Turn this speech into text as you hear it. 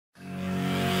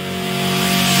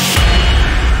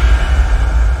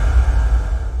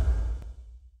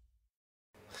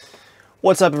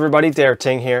What's up everybody, Derek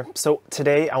Ting here. So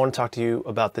today I want to talk to you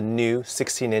about the new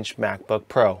 16-inch MacBook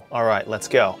Pro. All right, let's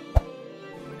go.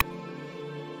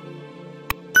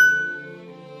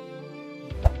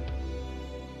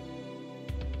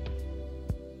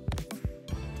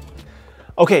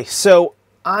 Okay, so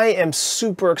I am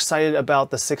super excited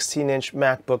about the 16-inch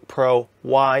MacBook Pro.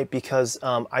 Why? Because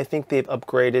I think they've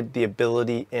upgraded the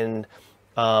ability in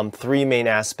three main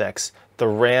aspects. The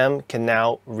RAM can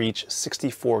now reach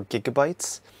 64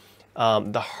 gigabytes.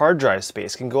 The hard drive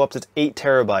space can go up to 8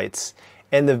 terabytes.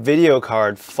 And the video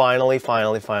card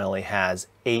finally has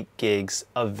 8 gigs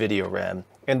of video RAM.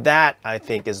 And that, I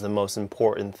think, is the most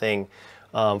important thing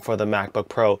for the MacBook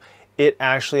Pro. It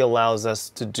actually allows us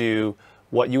to do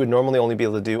what you would normally only be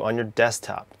able to do on your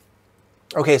desktop.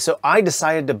 Okay, so I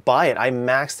decided to buy it. I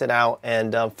maxed it out,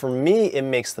 and for me, it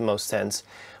makes the most sense.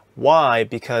 Why?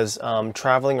 Because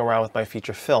traveling around with my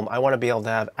feature film, I want to be able to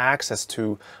have access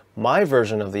to my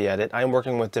version of the edit. I'm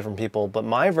working with different people, but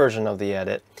my version of the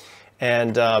edit,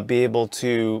 and be able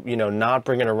to, you know, not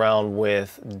bring it around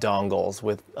with dongles,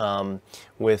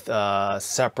 with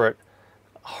separate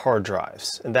hard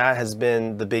drives. And that has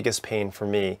been the biggest pain for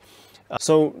me.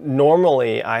 So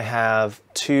normally I have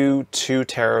two 2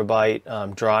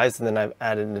 terabyte drives, and then I've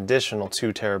added an additional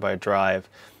 2 terabyte drive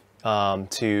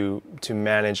to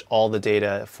manage all the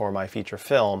data for my feature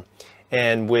film.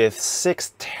 And with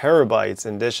 6 terabytes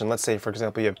in addition, let's say for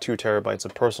example you have 2 terabytes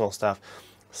of personal stuff,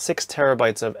 6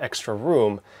 terabytes of extra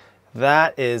room,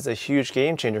 that is a huge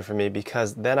game changer for me,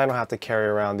 because then I don't have to carry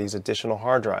around these additional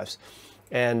hard drives.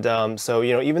 And so,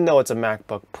 you know, even though it's a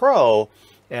MacBook Pro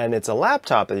and it's a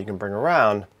laptop that you can bring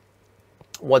around,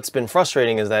 what's been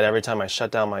frustrating is that every time I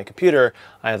shut down my computer,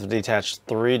 I have to detach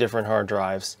 3 different hard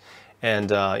drives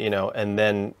and, you know, and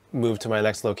then move to my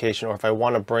next location. Or if I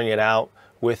want to bring it out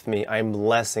with me, I'm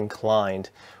less inclined.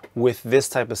 With this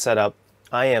type of setup,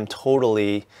 I am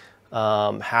totally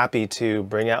happy to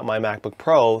bring out my MacBook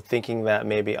Pro, thinking that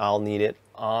maybe I'll need it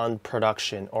on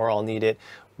production, or I'll need it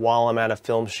while I'm at a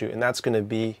film shoot, and that's going to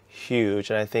be huge.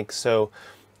 And I think so.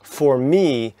 For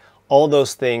me, all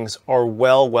those things are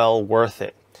well worth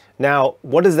it. Now,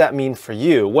 what does that mean for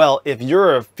you? Well, if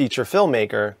you're a feature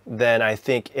filmmaker, then I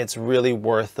think it's really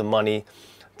worth the money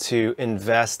to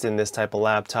invest in this type of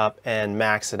laptop and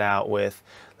max it out with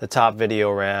the top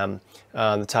video RAM,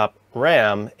 the top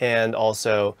RAM, and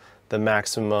also the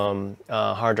maximum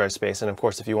hard drive space. And of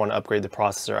course, if you want to upgrade the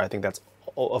processor, I think that's,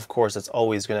 of course, it's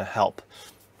always going to help.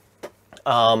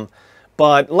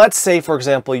 But let's say, for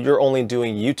example, you're only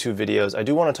doing YouTube videos. I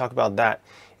do want to talk about that.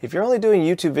 If you're only doing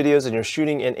YouTube videos and you're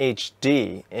shooting in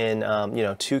HD, in you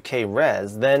know, 2K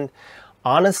res, then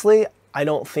honestly, I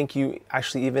don't think you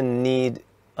actually even need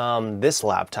this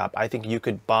laptop. I think you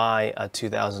could buy a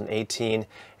 2018,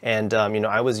 and you know,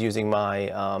 I was using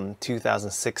my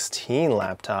 2016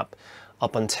 laptop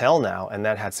up until now, and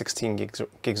that had 16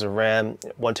 gigs of RAM,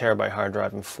 1 terabyte hard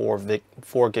drive, and 4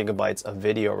 gigabytes of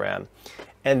video RAM.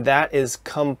 And that is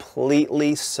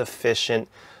completely sufficient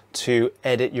to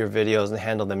edit your videos and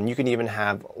handle them. You can even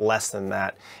have less than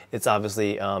that. It's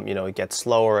obviously, you know, it gets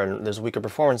slower and there's weaker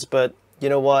performance, but you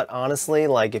know what, honestly,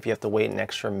 like if you have to wait an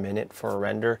extra minute for a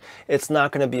render, it's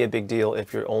not going to be a big deal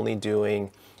if you're only doing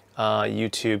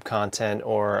YouTube content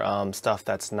or stuff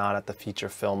that's not at the feature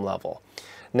film level.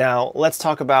 Now, let's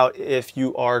talk about if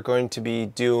you are going to be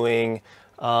doing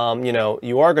you know,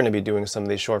 you are going to be doing some of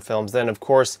these short films, then of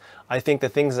course, I think the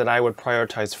things that I would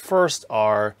prioritize first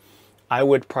are, I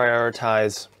would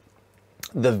prioritize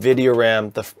the video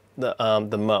RAM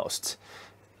the most.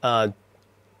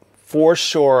 For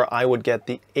sure, I would get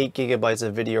the 8 gigabytes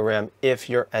of video RAM if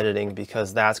you're editing,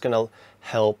 because that's going to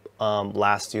help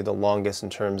last you the longest in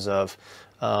terms of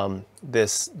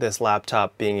this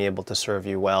laptop being able to serve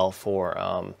you well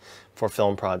for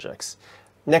film projects.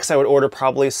 Next, I would order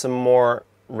probably some more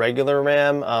regular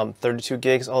RAM, 32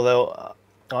 gigs, although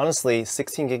honestly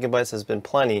 16 gigabytes has been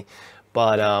plenty,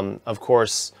 but of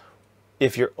course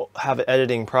if you have an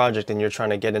editing project and you're trying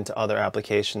to get into other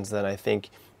applications, then I think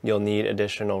you'll need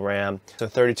additional RAM. So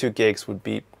 32 gigs would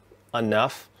be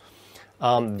enough.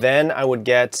 Then I would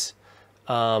get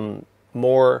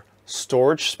more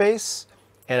storage space,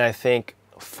 and I think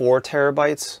 4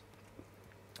 terabytes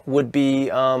would be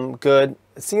good.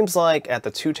 It seems like at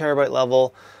the 2 terabyte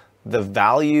level, the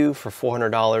value for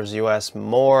 $400 US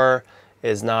more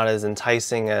is not as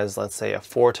enticing as, let's say, a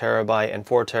 4 terabyte, and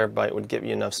 4 terabyte would give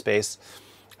you enough space.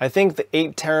 I think the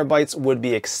 8 terabytes would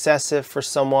be excessive for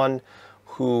someone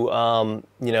who,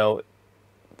 you know,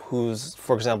 who's,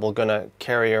 for example, going to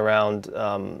carry around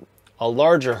a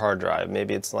larger hard drive.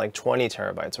 Maybe it's like 20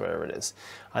 terabytes or whatever it is.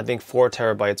 I think 4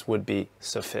 terabytes would be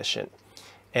sufficient.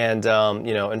 And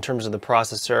you know, in terms of the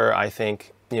processor, I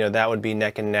think, you know, that would be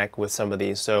neck and neck with some of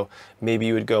these. So maybe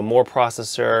you would go more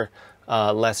processor,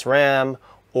 less RAM,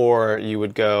 or you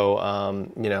would go,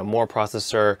 you know, more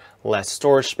processor, less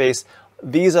storage space.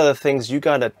 These are the things you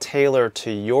got to tailor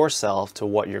to yourself, to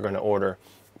what you're going to order.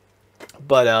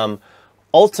 But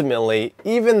ultimately,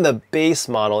 even the base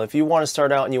model, if you want to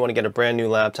start out and you want to get a brand new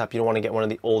laptop, you don't want to get one of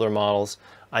the older models,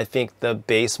 I think the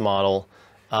base model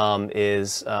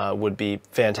would be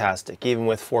fantastic, even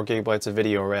with 4 gigabytes of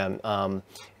video RAM,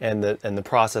 and the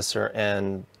processor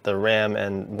and the RAM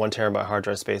and 1 terabyte hard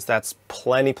drive space. That's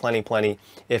plenty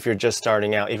if you're just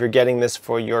starting out. If you're getting this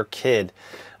for your kid,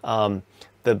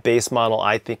 the base model,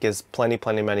 I think, is plenty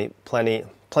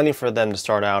for them to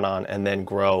start out on and then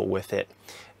grow with it.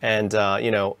 And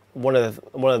you know, one of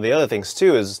the other things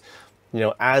too is, you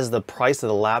know, as the price of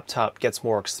the laptop gets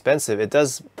more expensive, it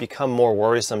does become more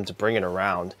worrisome to bring it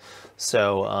around.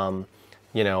 So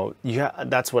you know,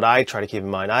 that's what I try to keep in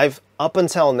mind. I've, up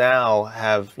until now,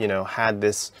 have, you know, had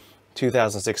this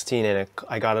 2016, and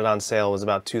I got it on sale. It was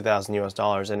about $2,000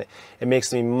 US, and it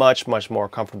makes me much more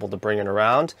comfortable to bring it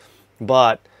around.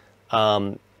 But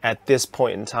at this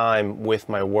point in time with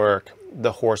my work,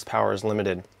 the horsepower is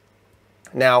limited.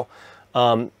 Now,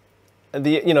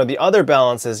 the other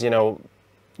balance is, you know,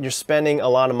 you're spending a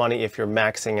lot of money if you're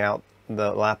maxing out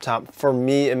the laptop. For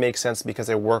me, it makes sense because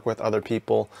I work with other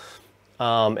people,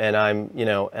 and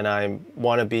I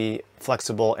want to be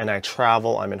flexible, and I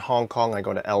travel. I'm in Hong Kong, I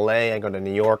go to LA, I go to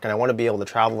New York, and I want to be able to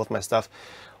travel with my stuff.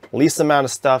 Least amount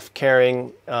of stuff,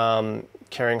 carrying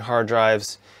hard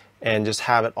drives, and just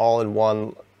have it all in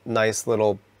one nice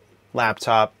little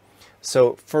laptop.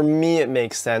 So for me, it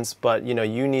makes sense, but you know,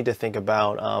 you need to think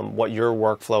about what your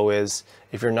workflow is.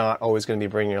 If you're not always going to be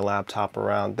bringing your laptop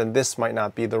around, then this might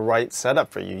not be the right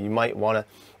setup for you. You might want to,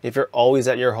 if you're always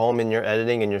at your home and you're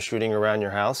editing and you're shooting around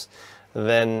your house,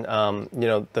 then you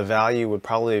know, the value would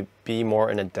probably be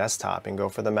more in a desktop, and go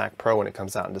for the Mac Pro when it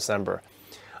comes out in December.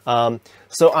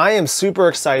 So I am super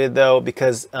excited though,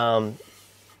 because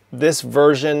this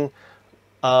version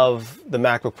of the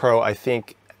MacBook Pro, I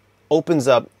think, opens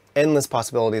up endless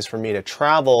possibilities for me to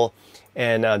travel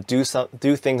and do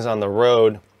things on the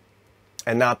road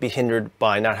and not be hindered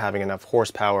by not having enough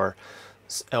horsepower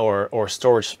or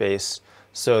storage space.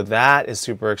 So that is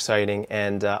super exciting,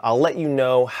 and I'll let you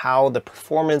know how the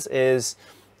performance is,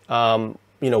 you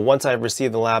know, once I've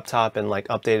received the laptop and like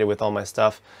updated with all my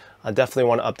stuff. I definitely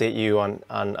want to update you on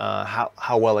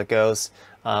how well it goes.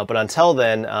 But until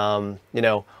then, you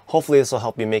know, hopefully this will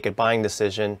help you make a buying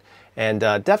decision. And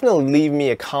definitely leave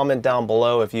me a comment down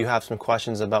below if you have some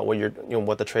questions about what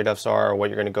what the trade-offs are, or what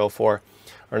you're going to go for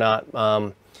or not.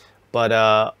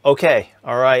 Okay,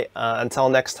 all right. Until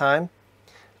next time,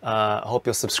 I hope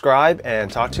you'll subscribe, and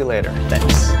talk to you later.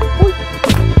 Thanks.